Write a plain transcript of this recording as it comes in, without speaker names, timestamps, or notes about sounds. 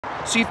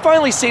So you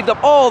finally saved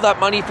up all that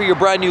money for your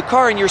brand new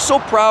car, and you're so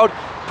proud,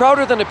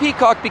 prouder than a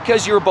peacock,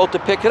 because you're about to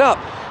pick it up.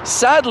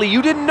 Sadly,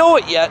 you didn't know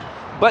it yet,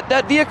 but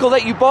that vehicle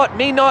that you bought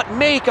may not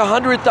make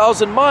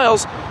 100,000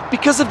 miles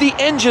because of the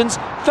engines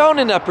found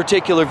in that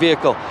particular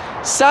vehicle.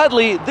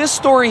 Sadly, this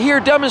story here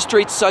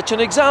demonstrates such an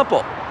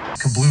example.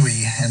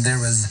 Kablooey, and there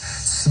was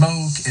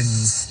smoke and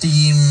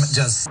steam.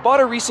 Just bought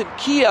a recent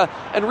Kia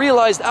and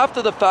realized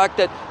after the fact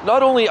that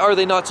not only are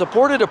they not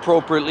supported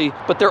appropriately,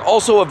 but they're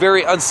also a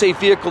very unsafe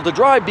vehicle to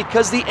drive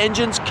because the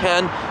engines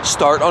can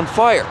start on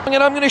fire. And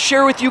I'm going to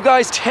share with you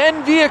guys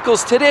 10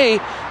 vehicles today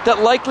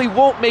that likely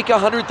won't make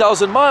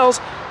 100,000 miles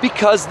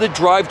because the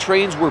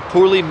drivetrains were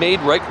poorly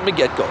made right from the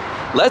get-go.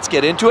 Let's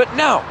get into it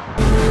now.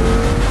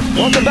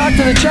 Welcome back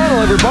to the channel,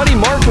 everybody.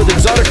 Mark with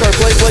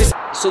exoticcarplayplace.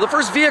 So the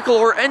first vehicle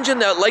or engine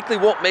that likely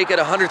won't make it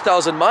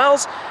 100,000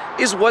 miles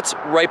is what's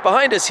right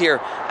behind us here,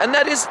 and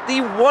that is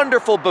the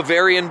wonderful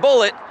Bavarian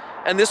Bullet,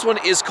 and this one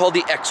is called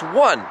the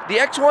X1. The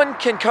X1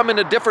 can come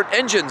into different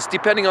engines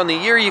depending on the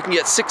year. You can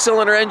get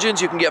 6-cylinder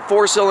engines, you can get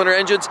 4-cylinder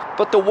engines,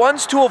 but the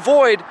ones to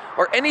avoid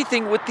are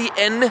anything with the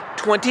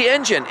N20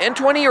 engine,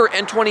 N20 or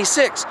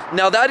N26.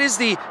 Now that is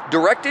the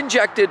direct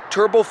injected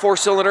turbo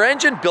 4-cylinder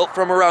engine built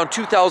from around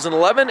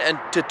 2011 and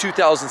to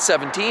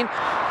 2017.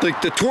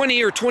 Like the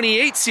 20 or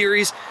 28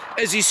 series,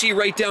 as you see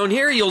right down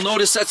here, you'll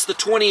notice that's the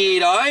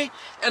 28i,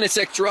 and it's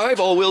X-Drive,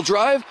 all-wheel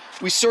drive.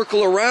 We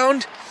circle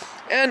around,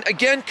 and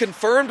again,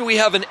 confirmed, we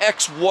have an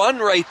X1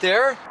 right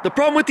there. The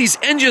problem with these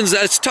engines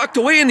that's tucked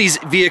away in these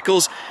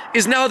vehicles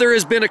is now there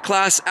has been a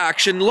class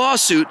action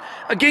lawsuit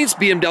against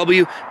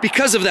BMW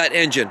because of that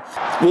engine.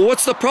 Well,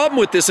 what's the problem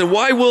with this, and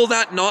why will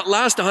that not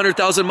last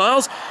 100,000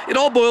 miles? It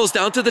all boils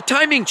down to the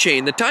timing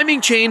chain. The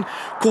timing chain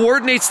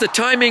coordinates the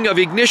timing of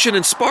ignition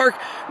and spark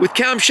with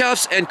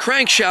camshafts and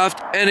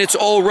crankshaft, and it's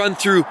all run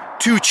through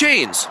 2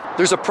 chains.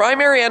 There's a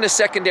primary and a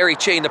secondary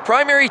chain. The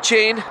primary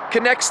chain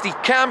connects the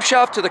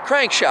camshaft to the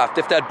crankshaft.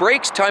 If that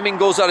breaks, timing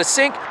goes out of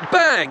sync,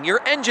 bang, your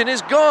engine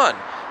is gone.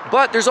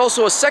 But there's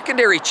also a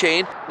secondary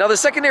chain. Now the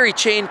secondary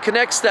chain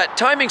connects that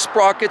timing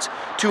sprockets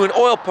to an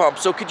oil pump.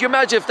 So could you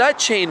imagine if that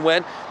chain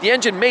went, the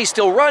engine may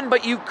still run,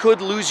 but you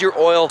could lose your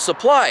oil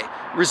supply,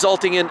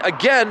 resulting in,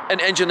 again, an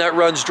engine that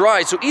runs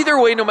dry. So either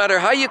way, no matter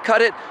how you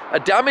cut it, a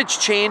damaged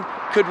chain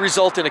could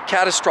result in a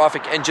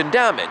catastrophic engine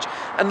damage.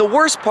 And the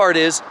worst part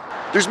is,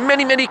 there's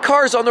many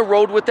cars on the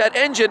road with that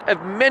engine,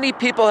 and many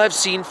people have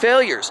seen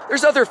failures.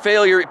 There's other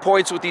failure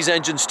points with these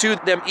engines too,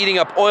 them eating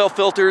up oil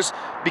filters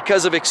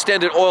because of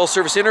extended oil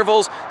service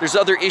intervals. There's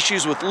other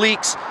issues with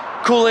leaks,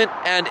 coolant,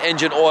 and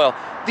engine oil.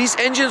 These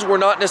engines were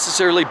not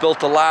necessarily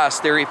built to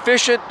last. They're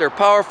efficient, they're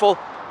powerful,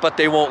 but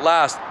they won't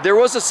last. There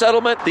was a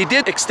settlement. They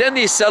did extend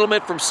the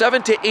settlement from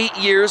 7 to 8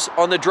 years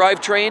on the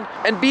drivetrain,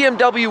 and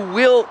BMW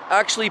will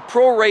actually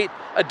prorate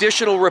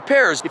additional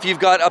repairs. If you've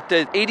got up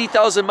to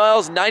 80,000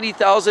 miles,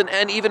 90,000,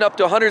 and even up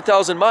to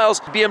 100,000 miles,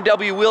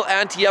 BMW will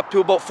ante up to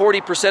about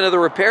 40% of the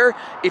repair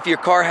if your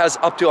car has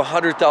up to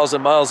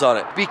 100,000 miles on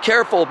it. Be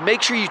careful,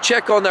 make sure you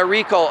check on that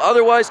recall,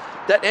 otherwise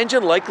that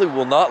engine likely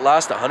will not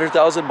last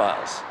 100,000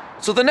 miles.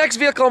 So the next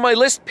vehicle on my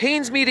list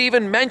pains me to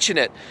even mention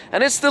it,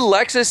 and it's the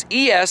Lexus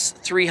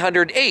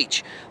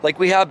ES300H, like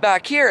we have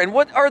back here. And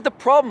what are the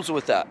problems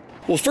with that?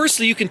 Well,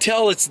 firstly, you can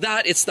tell it's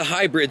the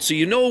hybrid, so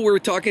you know we're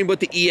talking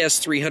about the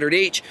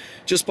ES300H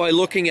just by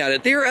looking at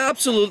it. They're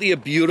absolutely a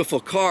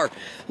beautiful car.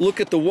 Look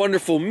at the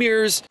wonderful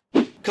mirrors,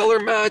 color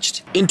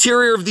matched.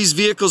 Interior of these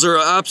vehicles are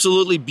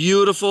absolutely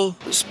beautiful.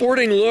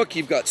 Sporting look,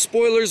 you've got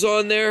spoilers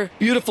on there,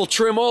 beautiful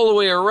trim all the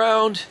way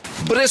around.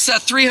 But it's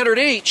that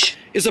 300H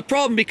is a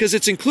problem because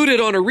it's included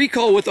on a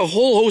recall with a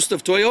whole host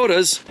of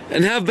Toyotas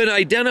and have been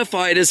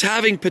identified as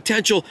having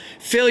potential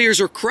failures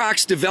or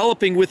cracks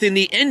developing within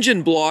the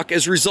engine block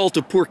as a result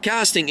of poor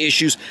casting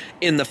issues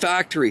in the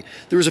factory.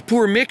 There was a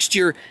poor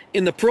mixture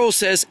in the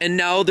process, and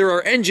now there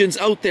are engines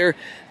out there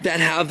that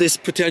have this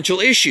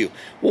potential issue.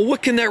 Well,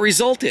 what can that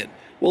result in?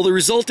 Well, the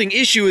resulting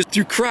issue is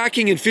through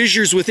cracking and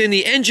fissures within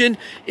the engine.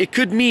 It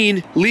could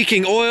mean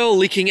leaking oil,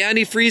 leaking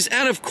antifreeze,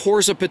 and of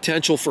course a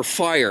potential for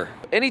fire.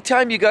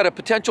 Anytime you got a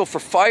potential for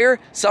fire,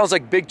 sounds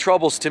like big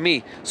troubles to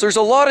me. So there's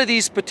a lot of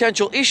these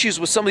potential issues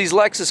with some of these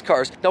Lexus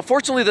cars. Now,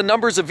 fortunately, the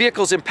numbers of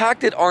vehicles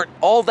impacted aren't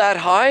all that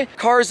high.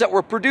 Cars that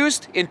were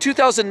produced in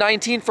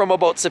 2019 from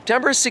about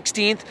September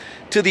 16th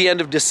to the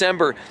end of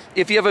December.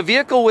 If you have a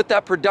vehicle with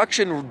that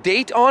production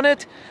date on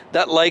it,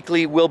 that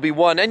likely will be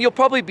one. And you'll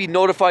probably be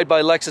notified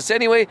by Lexus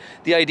anyway.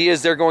 The idea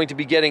is they're going to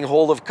be getting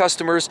hold of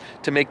customers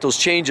to make those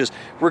changes.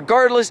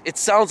 Regardless, it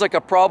sounds like a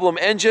problem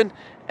engine,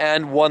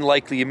 and one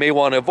likely you may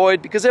want to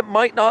avoid because it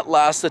might not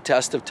last the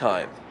test of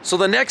time. So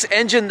the next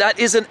engine that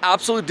is an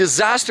absolute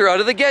disaster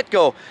out of the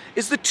get-go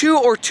is the 2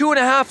 or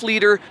 2.5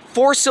 liter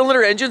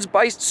 4-cylinder engines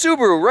by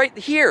Subaru right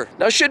here.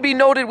 Now, it should be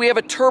noted we have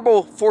a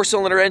turbo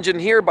 4-cylinder engine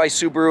here by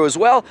Subaru as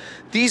well.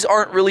 These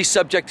aren't really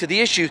subject to the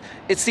issue.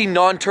 It's the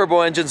non-turbo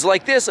engines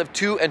like this of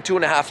 2 and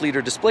 2.5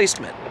 liter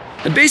displacement.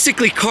 And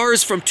basically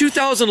cars from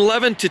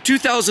 2011 to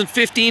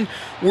 2015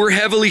 were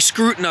heavily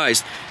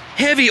scrutinized.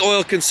 heavy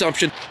oil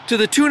consumption to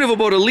the tune of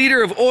about a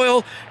liter of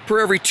oil per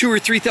every 2,000 or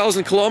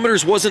 3,000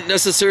 kilometers wasn't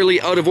necessarily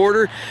out of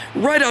order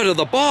right out of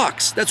the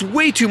box. That's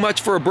way too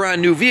much for a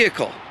brand new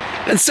vehicle.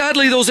 And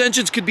sadly, those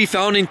engines could be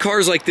found in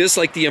cars like this,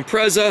 like the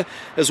Impreza,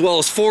 as well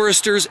as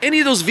Foresters. Any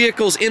of those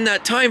vehicles in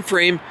that time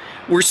frame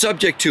were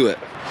subject to it.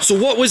 So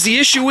what was the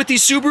issue with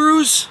these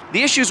Subarus?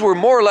 The issues were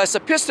more or less a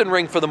piston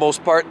ring for the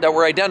most part that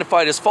were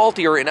identified as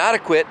faulty or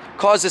inadequate,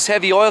 caused this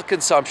heavy oil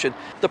consumption.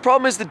 The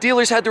problem is the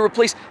dealers had to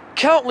replace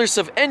countless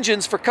of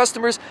engines for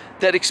customers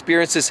that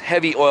experience this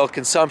heavy oil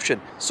consumption.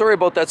 Sorry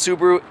about that,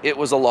 Subaru, it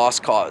was a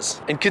lost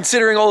cause. And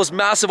considering all this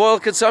massive oil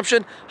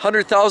consumption,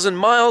 100,000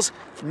 miles,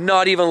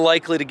 not even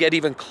likely to get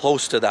even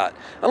close to that.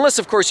 Unless,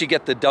 of course, you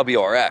get the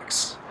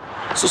WRX.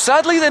 So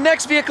sadly, the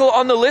next vehicle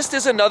on the list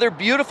is another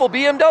beautiful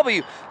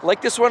BMW.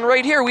 Like this one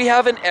right here, we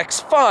have an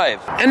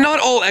X5. And not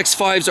all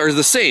X5s are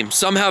the same.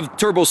 Some have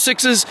turbo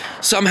 6s,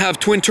 some have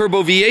twin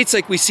turbo V8s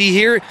like we see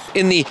here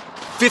in the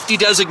 50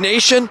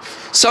 designation.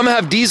 Some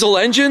have diesel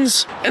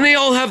engines, and they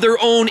all have their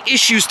own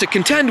issues to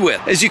contend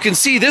with. As you can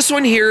see, this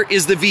one here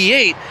is the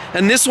V8,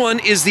 and this one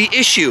is the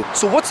issue.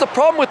 So what's the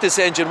problem with this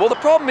engine? Well, the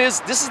problem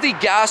is this is the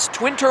gas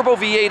twin turbo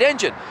V8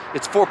 engine.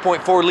 It's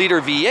 4.4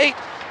 liter V8.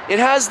 It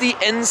has the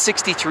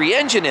N63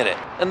 engine in it.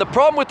 And the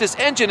problem with this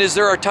engine is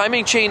there are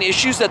timing chain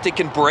issues that they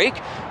can break.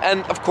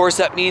 And of course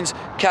that means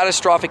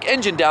catastrophic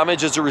engine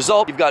damage as a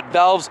result. You've got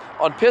valves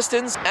on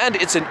pistons and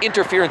it's an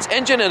interference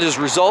engine, and as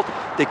a result,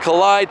 they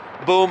collide,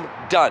 boom,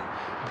 done.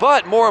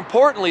 But more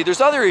importantly,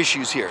 there's other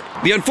issues here.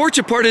 The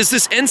unfortunate part is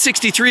this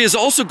N63 has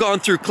also gone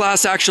through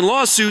class action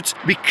lawsuits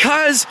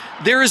because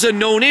there is a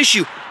known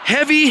issue.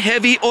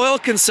 Heavy oil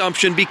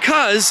consumption,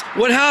 because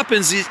what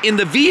happens is in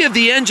the V of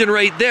the engine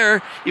right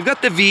there, you've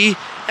got the V,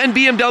 and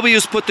BMW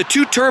has put the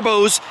two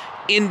turbos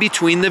in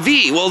between the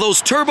V. Well,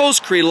 those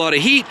turbos create a lot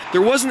of heat.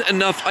 There wasn't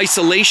enough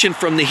isolation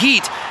from the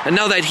heat, and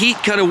now that heat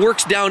kind of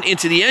works down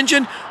into the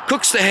engine,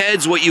 cooks the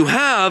heads. What you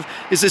have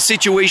is a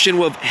situation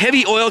with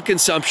heavy oil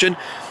consumption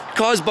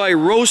caused by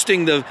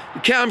roasting the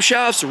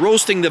camshafts,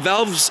 roasting the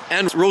valves,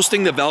 and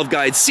roasting the valve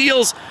guide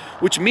seals,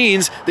 which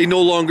means they no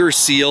longer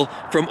seal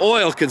from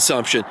oil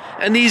consumption.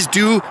 And these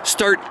do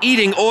start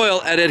eating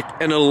oil at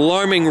an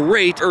alarming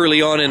rate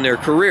early on in their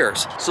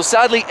careers. So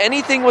sadly,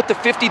 anything with the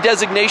 50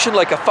 designation,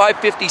 like a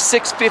 550,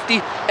 650,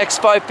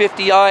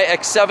 X550i,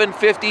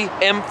 X750,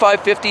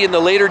 M550 in the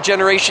later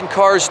generation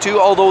cars too,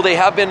 although they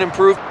have been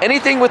improved,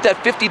 anything with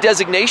that 50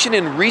 designation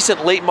in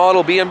recent late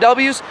model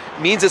BMWs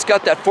means it's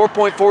got that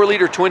 4.4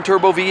 liter twin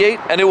turbo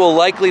V8, and it will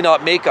likely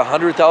not make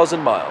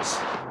 100,000 miles.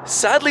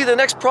 Sadly, the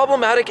next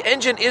problematic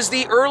engine is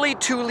the early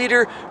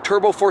 2-liter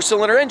turbo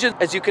 4-cylinder engine,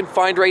 as you can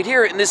find right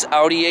here in this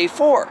Audi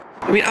A4.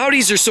 I mean,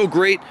 Audis are so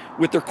great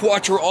with their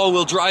quattro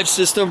all-wheel drive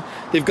system.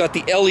 They've got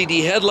the LED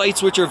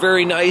headlights, which are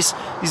very nice.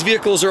 These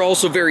vehicles are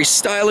also very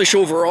stylish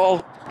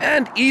overall,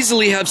 and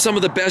easily have some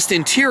of the best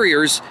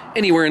interiors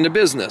anywhere in the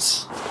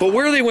business. But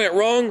where they went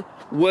wrong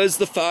was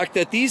the fact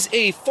that these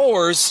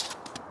A4s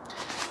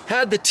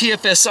had the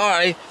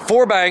TFSI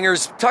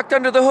 4-bangers tucked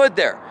under the hood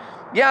there.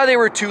 Yeah, they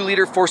were a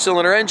 2-liter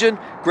 4-cylinder engine,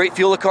 great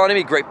fuel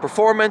economy, great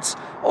performance.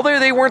 Although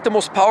they weren't the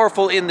most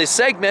powerful in this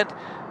segment,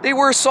 they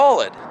were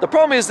solid. The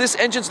problem is this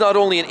engine's not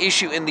only an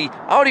issue in the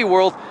Audi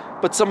world,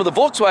 but some of the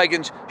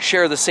Volkswagens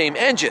share the same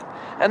engine.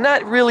 And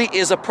that really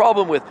is a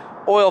problem with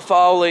oil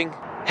fouling,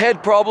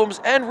 head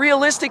problems, and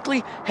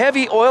realistically,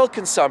 heavy oil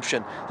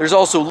consumption. There's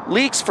also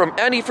leaks from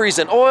antifreeze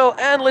and oil,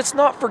 and let's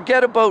not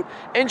forget about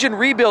engine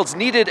rebuilds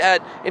needed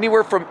at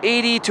anywhere from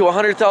 80 to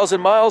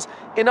 100,000 miles.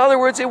 In other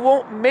words, it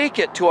won't make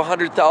it to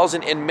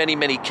 100,000 in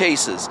many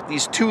cases.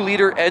 These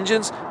 2-liter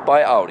engines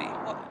by Audi.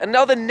 And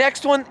now the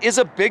next one is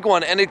a big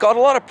one, and it got a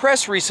lot of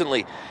press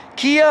recently.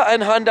 Kia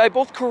and Hyundai,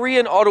 both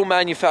Korean auto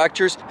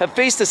manufacturers, have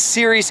faced a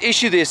serious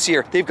issue this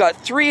year. They've got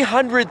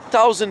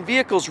 300,000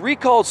 vehicles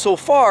recalled so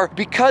far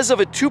because of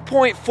a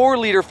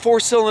 2.4-liter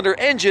 4-cylinder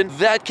engine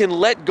that can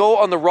let go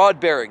on the rod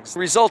bearings,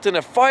 result in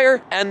a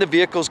fire, and the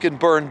vehicles can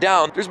burn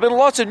down. There's been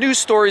lots of news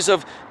stories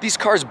of these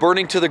cars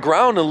burning to the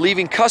ground and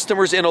leaving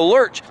customers in a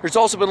lurch. There's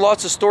also been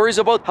lots of stories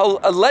about how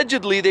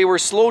allegedly they were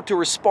slow to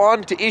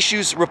respond to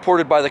issues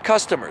reported by the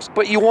customers.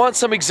 But you want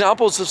some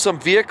examples of some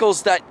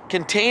vehicles that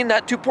contain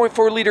that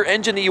 2.4-liter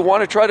engine that you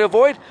want to try to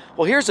avoid?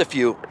 Well, here's a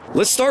few.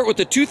 Let's start with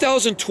the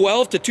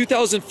 2012 to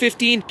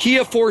 2015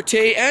 Kia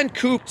Forte and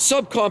Coupe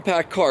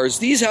subcompact cars.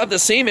 These have the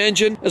same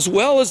engine as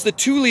well as the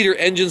 2-liter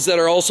engines that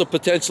are also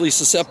potentially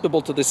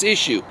susceptible to this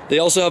issue. They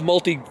also have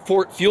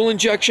multi-port fuel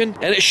injection,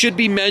 and it should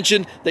be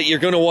mentioned that you're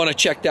going to want to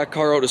check that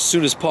car out as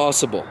soon as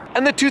possible.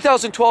 And the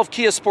 2012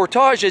 Kia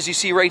Sportage, as you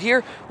see right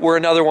here, were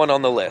another one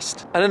on the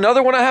list. And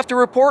another one I have to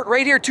report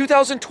right here,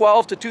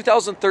 2012 to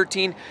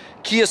 2013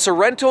 Kia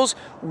Sorentos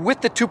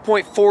with the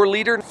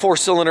 2.4-liter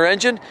 4-cylinder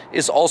engine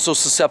is also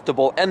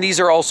susceptible, and these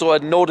are also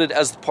noted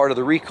as part of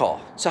the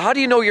recall. So how do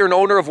you know you're an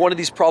owner of one of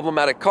these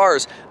problematic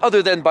cars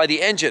other than by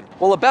the engine?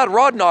 Well, a bad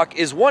rod knock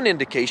is one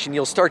indication.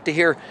 You'll start to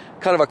hear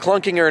kind of a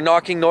clunking or a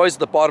knocking noise at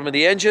the bottom of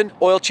the engine.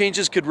 Oil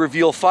changes could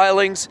reveal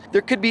filings.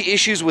 There could be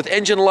issues with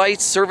engine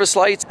lights, service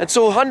lights. And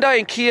so Hyundai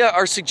and Kia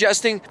are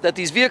suggesting that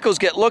these vehicles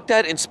get looked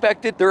at,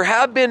 inspected. There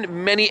have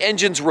been many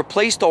engines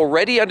replaced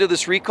already under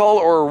this recall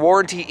or a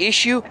warranty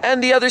issue.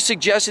 And the other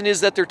suggestion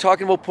is that they're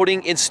talking about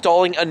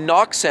installing a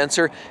knock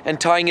sensor and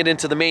tying it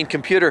into the main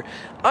computer.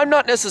 I'm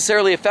not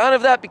necessarily a fan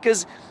of that,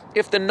 because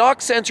if the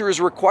knock sensor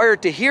is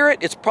required to hear it,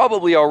 it's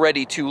probably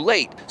already too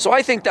late. So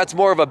I think that's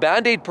more of a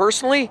band-aid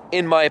personally,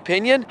 in my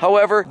opinion.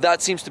 However,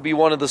 that seems to be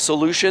one of the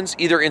solutions,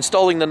 either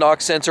installing the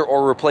knock sensor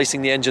or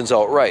replacing the engines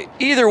outright.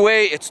 Either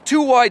way, it's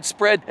too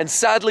widespread, and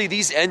sadly,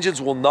 these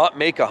engines will not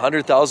make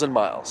 100,000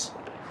 miles.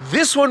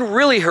 This one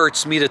really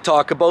hurts me to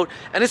talk about,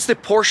 and it's the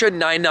Porsche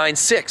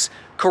 996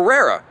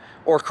 Carrera,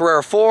 or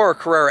Carrera 4 or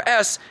Carrera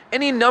S.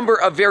 Any number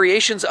of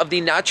variations of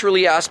the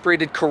naturally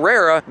aspirated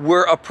Carrera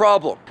were a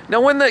problem. Now,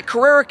 when the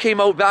Carrera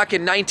came out back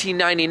in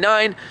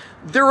 1999,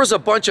 there was a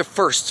bunch of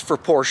firsts for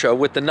Porsche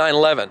with the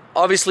 911.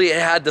 Obviously, it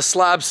had the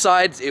slab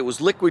sides, it was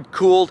liquid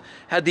cooled,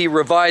 had the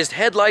revised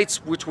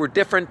headlights, which were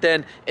different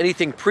than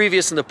anything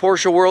previous in the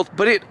Porsche world,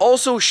 but it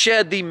also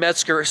shed the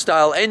Metzger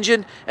style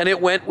engine, and it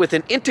went with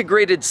an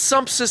integrated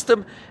sump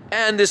system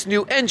and this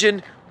new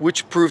engine,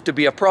 which proved to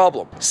be a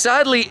problem.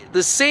 Sadly,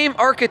 the same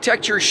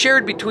architecture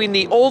shared between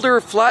the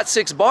older flat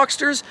six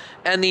Boxsters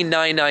and the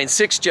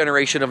 996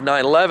 generation of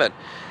 911.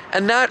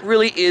 And that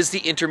really is the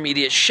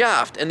intermediate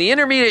shaft. And the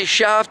intermediate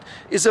shaft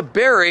is a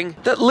bearing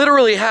that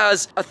literally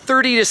has a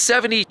 30 to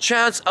 70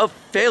 chance of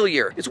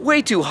failure. It's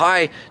way too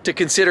high to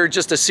consider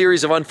just a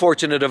series of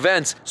unfortunate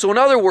events. So in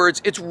other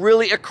words, it's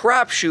really a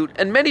crapshoot,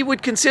 and many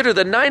would consider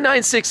the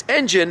 996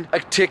 engine a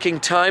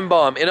ticking time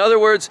bomb. In other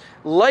words,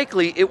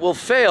 likely it will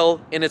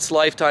fail in its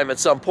lifetime at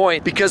some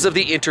point because of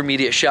the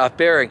intermediate shaft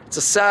bearing. It's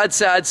a sad,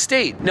 sad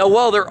state. Now,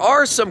 while there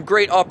are some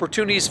great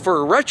opportunities for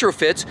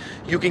retrofits,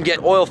 you can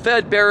get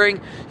oil-fed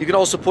bearing, you can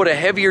also put a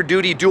heavier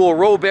duty dual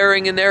row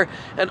bearing in there,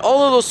 and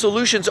all of those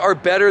solutions are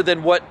better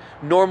than what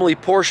normally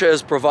Porsche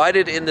has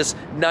provided in this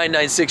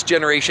 996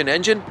 generation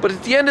engine. But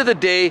at the end of the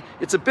day,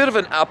 it's a bit of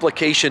an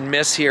application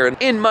miss here. And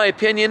in my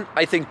opinion,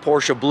 I think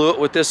Porsche blew it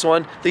with this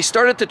one. They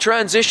started to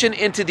transition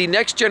into the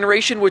next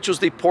generation, which was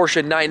the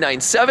Porsche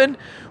 997,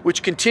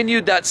 which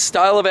continued that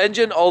style of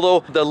engine,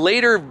 although the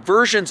later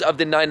versions of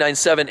the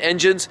 997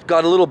 engines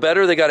got a little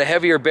better. They got a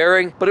heavier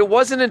bearing, but it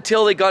wasn't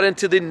until they got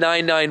into the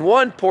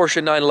 991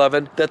 Porsche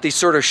 911 that they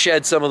sort of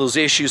shed some of those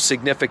issues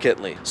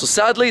significantly. So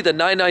sadly, the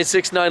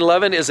 996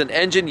 911 is an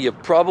engine you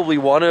probably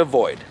want to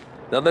avoid.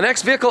 Now, the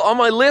next vehicle on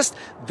my list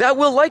that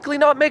will likely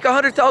not make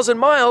 100,000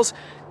 miles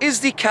is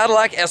the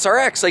Cadillac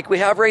SRX, like we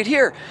have right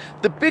here.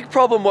 The big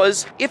problem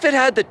was, if it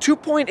had the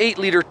 2.8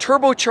 liter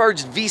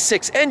turbocharged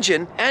V6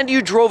 engine and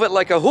you drove it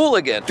like a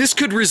hooligan, this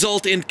could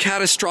result in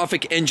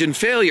catastrophic engine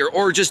failure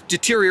or just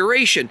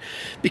deterioration,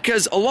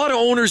 because a lot of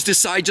owners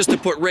decide just to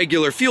put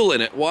regular fuel in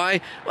it. Why?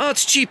 Well,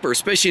 it's cheaper,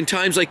 especially in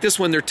times like this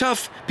when they're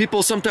tough.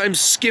 People sometimes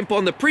skimp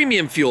on the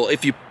premium fuel.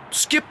 If you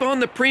skip on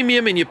the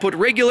premium and you put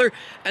regular,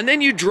 and then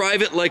you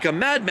drive it like a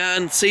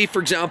madman, say for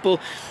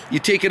example you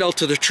take it out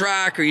to the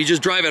track or you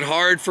just drive it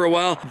hard for a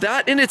while,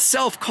 that in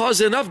itself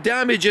causes enough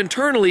damage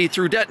internally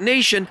through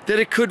detonation that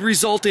it could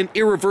result in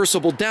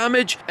irreversible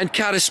damage and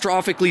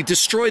catastrophically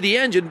destroy the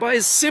engine by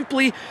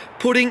simply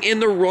putting in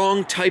the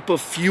wrong type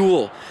of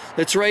fuel.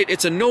 That's right,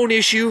 it's a known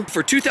issue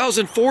for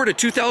 2004 to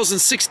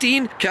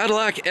 2016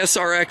 Cadillac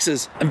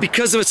SRXs. And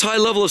because of its high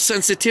level of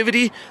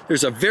sensitivity,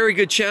 there's a very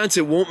good chance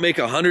it won't make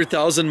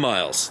 100,000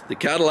 miles. The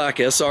Cadillac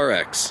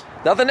SRX.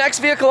 Now, the next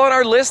vehicle on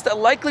our list that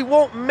likely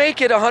won't make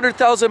it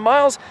 100,000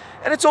 miles,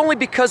 and it's only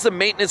because the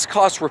maintenance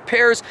costs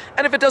repairs,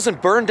 and if it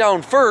doesn't burn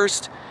down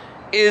first,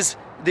 is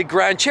the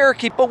Grand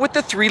Cherokee, but with the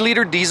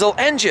 3-liter diesel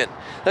engine.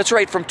 That's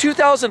right, from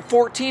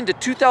 2014 to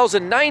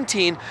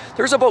 2019,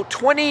 there's about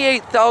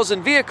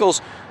 28,000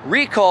 vehicles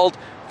recalled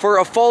for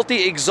a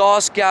faulty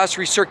exhaust gas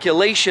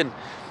recirculation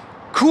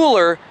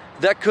cooler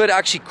that could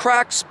actually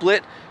crack,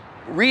 split,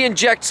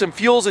 re-inject some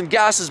fuels and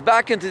gases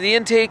back into the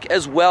intake,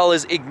 as well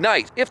as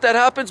ignite. If that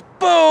happens,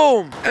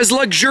 boom! As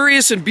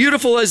luxurious and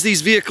beautiful as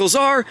these vehicles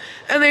are,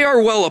 and they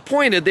are well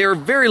appointed, they are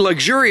very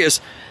luxurious,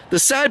 the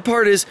sad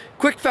part is,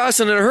 quick, fast,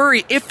 and in a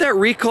hurry, if that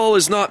recall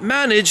is not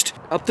managed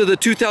up to the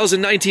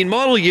 2019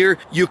 model year,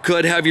 you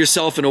could have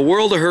yourself in a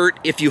world of hurt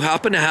if you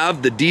happen to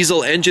have the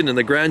diesel engine in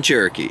the Grand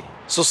Cherokee.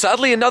 So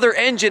sadly, another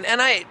engine, and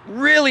it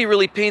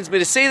really pains me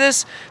to say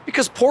this,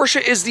 because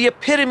Porsche is the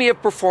epitome of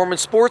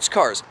performance sports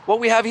cars. What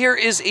we have here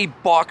is a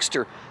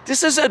Boxster.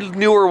 This is a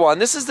newer one.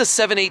 This is the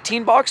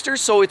 718 Boxster,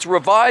 so it's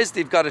revised.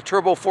 They've got a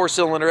turbo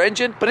 4-cylinder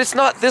engine, but it's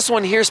not this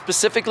one here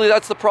specifically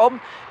that's the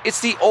problem. It's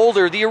the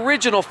older, the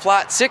original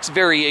flat 6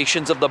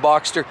 variations of the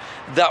Boxster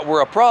that were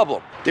a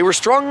problem. They were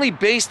strongly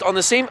based on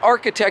the same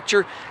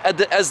architecture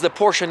as the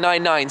Porsche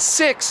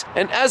 996,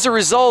 and as a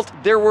result,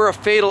 there were a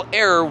fatal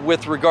error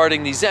with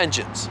regarding these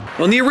engines.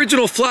 On the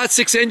original flat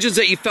 6 engines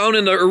that you found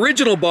in the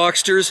original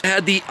Boxsters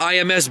had the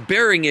IMS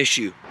bearing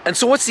issue. And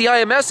so what's the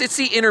IMS? It's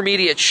the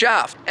intermediate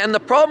shaft. And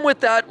the problem with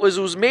that was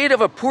it was made of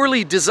a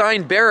poorly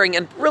designed bearing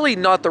and really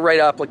not the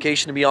right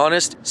application, to be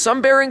honest. Some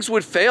bearings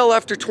would fail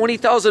after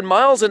 20,000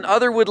 miles and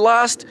other would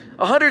last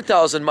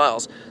 100,000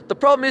 miles. The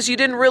problem is you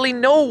didn't really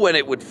know when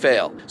it would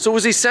fail. So it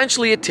was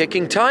essentially a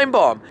ticking time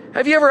bomb.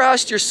 Have you ever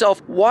asked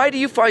yourself, why do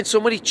you find so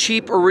many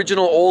cheap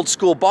original old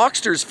school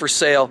Boxsters for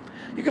sale?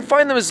 You can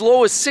find them as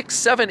low as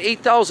 $6,000,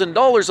 $7,000,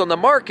 $8,000 on the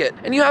market.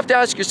 And you have to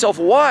ask yourself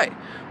why.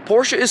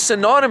 Porsche is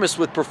synonymous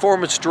with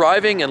performance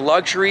driving and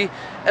luxury,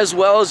 as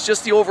well as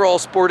just the overall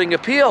sporting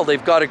appeal.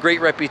 They've got a great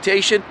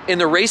reputation in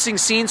the racing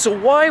scene, so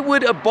why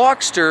would a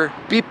Boxster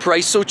be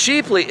priced so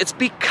cheaply? It's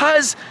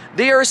because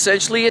they are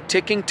essentially a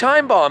ticking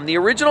time bomb. The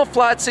original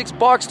flat six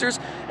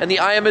Boxsters and the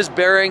IMS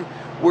bearing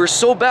were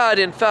so bad,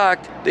 in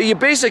fact, that you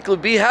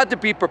basically had to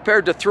be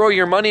prepared to throw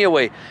your money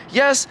away.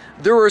 Yes,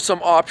 there are some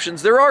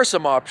options. There are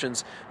some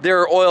options. There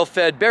are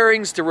oil-fed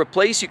bearings to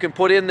replace. You can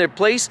put in their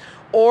place,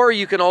 or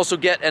you can also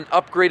get an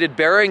upgraded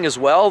bearing as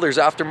well. There's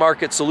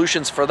aftermarket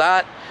solutions for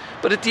that.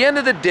 But at the end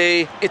of the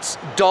day, it's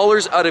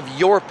dollars out of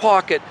your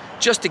pocket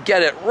just to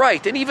get it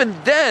right. And even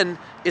then,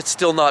 it's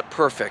still not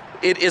perfect.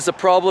 It is a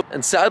problem,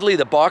 and sadly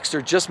the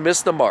Boxster just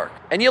missed the mark.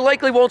 And you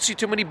likely won't see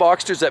too many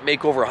Boxsters that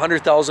make over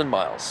 100,000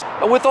 miles.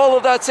 And with all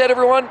of that said,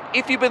 everyone,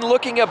 if you've been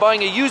looking at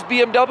buying a used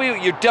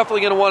BMW, you're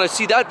definitely going to want to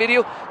see that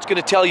video. It's going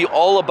to tell you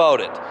all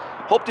about it.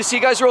 Hope to see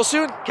you guys real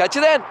soon. Catch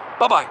you then.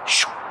 Bye-bye.